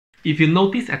If you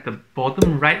notice at the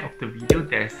bottom right of the video,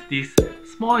 there's this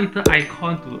small little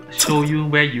icon to show you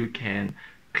where you can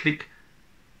click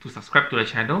to subscribe to the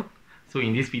channel. So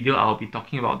in this video, I'll be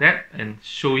talking about that and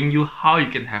showing you how you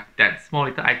can have that small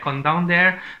little icon down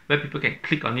there where people can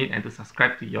click on it and to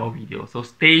subscribe to your video. So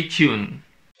stay tuned.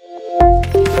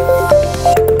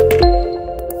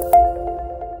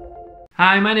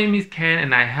 Hi, my name is Ken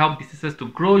and I help businesses to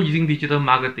grow using digital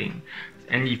marketing.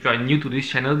 And if you are new to this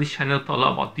channel talks a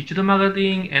lot about digital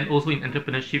marketing and also in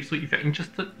entrepreneurship. So if you're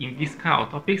interested in this kind of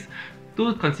topics,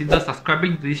 do consider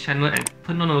subscribing to this channel and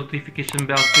turn on the notification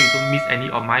bell so you don't miss any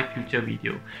of my future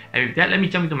video. And with that, let me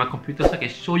jump into my computer so I can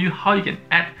show you how you can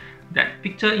add that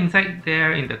picture inside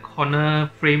there in the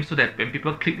corner frame so that when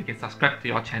people click, they can subscribe to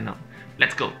your channel.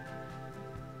 Let's go.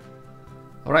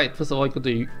 Alright, first of all, go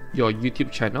to your YouTube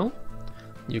channel.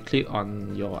 You click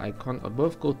on your icon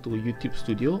above, go to YouTube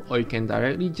Studio, or you can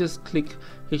directly just click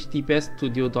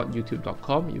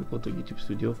https://studio.youtube.com. You go to YouTube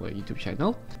Studio for your YouTube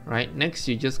channel. Right, next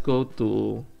you just go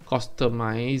to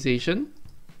customization.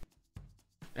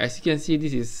 As you can see,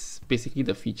 this is basically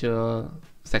the feature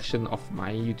section of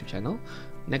my YouTube channel.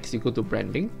 Next you go to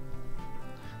branding.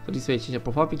 So this way you change your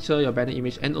profile picture, your banner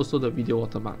image, and also the video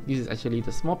watermark. This is actually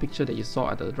the small picture that you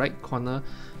saw at the right corner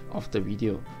of the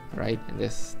video, right? And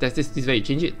this way you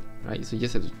change it, right? So you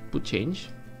just have to put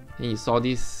change. And you saw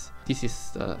this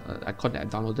is the icon that I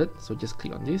downloaded. So just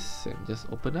click on this and just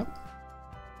open up.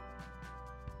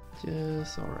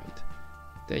 Just alright.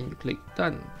 Then you click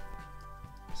done.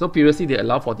 So previously they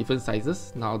allow for different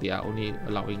sizes. Now they are only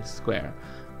allowing square,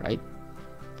 right?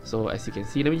 So as you can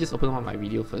see, let me just open up my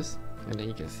video first. And then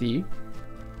you can see,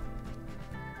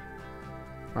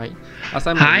 right? Last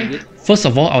time First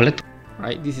of all, I would like to...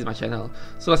 Right, this is my channel.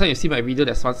 So last time you see my video,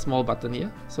 there's one small button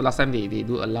here. So last time they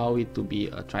do allow it to be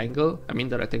a triangle, I mean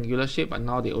the rectangular shape, but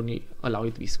now they only allow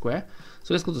it to be square.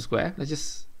 So let's go to square, let's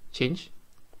just change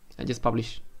and just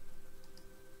publish.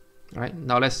 Alright,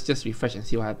 now let's just refresh and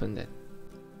see what happened then.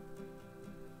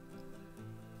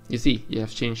 You see, you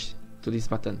have changed to this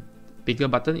button. Bigger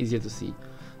button, easier to see,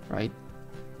 right?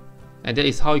 And that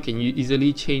is how you can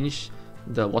easily change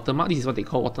the watermark. This is what they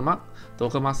call watermark, the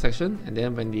watermark section. And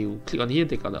then when you click on here,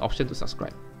 they got the option to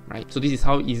subscribe, right? So this is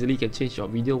how easily you can change your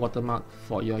video watermark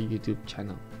for your YouTube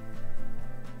channel.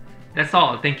 That's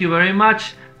all. Thank you very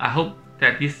much. I hope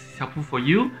that this is helpful for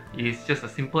you. It's just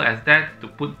as simple as that, to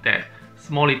put that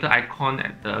small little icon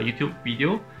at the YouTube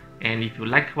video. And if you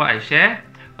like what I share,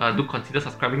 do consider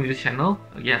subscribing to this channel.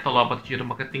 Again, I talk a lot about digital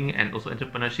marketing and also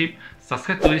entrepreneurship.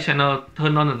 Subscribe to this channel,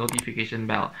 turn on the notification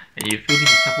bell. And if you feel this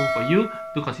is helpful for you,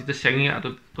 do consider sharing it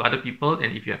to other people.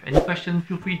 And if you have any questions,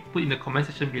 feel free to put in the comment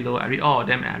section below. I read all of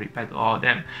them and I reply to all of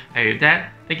them. And with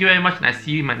that, thank you very much and I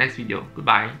see you in my next video.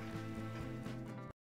 Goodbye.